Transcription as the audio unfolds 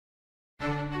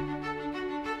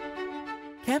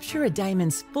Capture a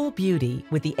diamond's full beauty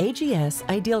with the AGS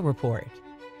Ideal Report.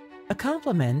 A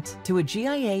complement to a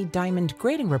GIA Diamond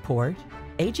Grading Report,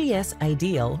 AGS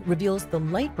Ideal reveals the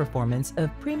light performance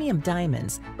of premium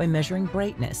diamonds by measuring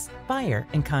brightness, fire,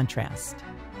 and contrast.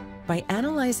 By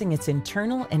analyzing its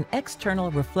internal and external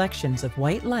reflections of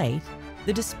white light,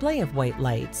 the display of white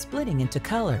light splitting into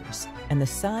colors, and the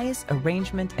size,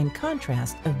 arrangement, and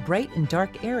contrast of bright and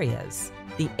dark areas,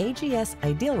 the AGS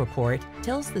Ideal Report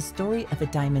tells the story of a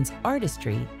diamond's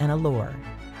artistry and allure.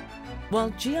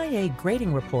 While GIA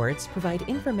grading reports provide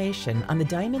information on the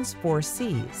diamond's 4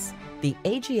 C's, the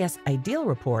AGS Ideal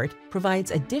Report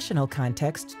provides additional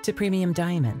context to premium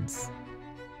diamonds.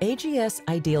 AGS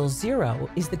Ideal 0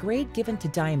 is the grade given to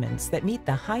diamonds that meet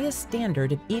the highest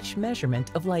standard of each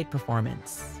measurement of light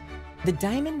performance. The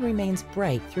diamond remains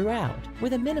bright throughout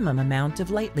with a minimum amount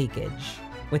of light leakage,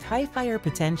 with high fire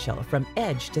potential from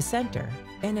edge to center,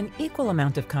 and an equal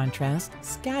amount of contrast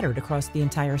scattered across the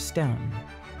entire stone.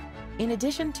 In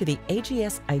addition to the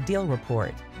AGS Ideal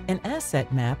Report, an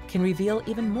asset map can reveal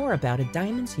even more about a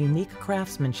diamond's unique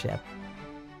craftsmanship.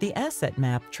 The asset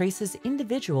map traces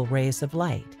individual rays of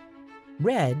light.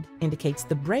 Red indicates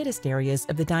the brightest areas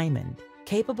of the diamond,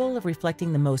 capable of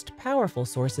reflecting the most powerful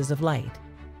sources of light.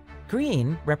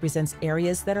 Green represents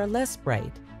areas that are less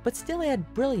bright, but still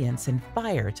add brilliance and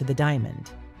fire to the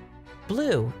diamond.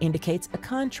 Blue indicates a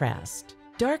contrast,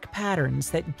 dark patterns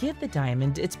that give the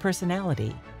diamond its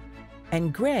personality.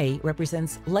 And gray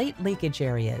represents light leakage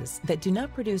areas that do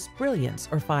not produce brilliance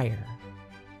or fire.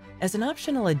 As an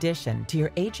optional addition to your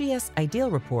AGS Ideal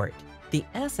Report, the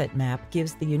asset map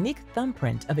gives the unique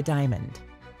thumbprint of a diamond.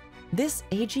 This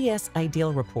AGS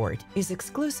Ideal Report is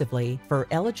exclusively for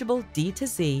eligible D to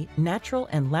Z natural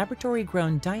and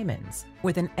laboratory-grown diamonds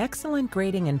with an excellent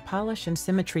grading and polish and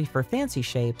symmetry for fancy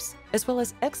shapes, as well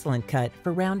as excellent cut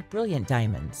for round brilliant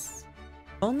diamonds.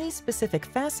 Only specific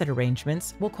facet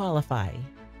arrangements will qualify.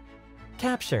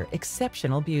 Capture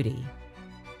exceptional beauty.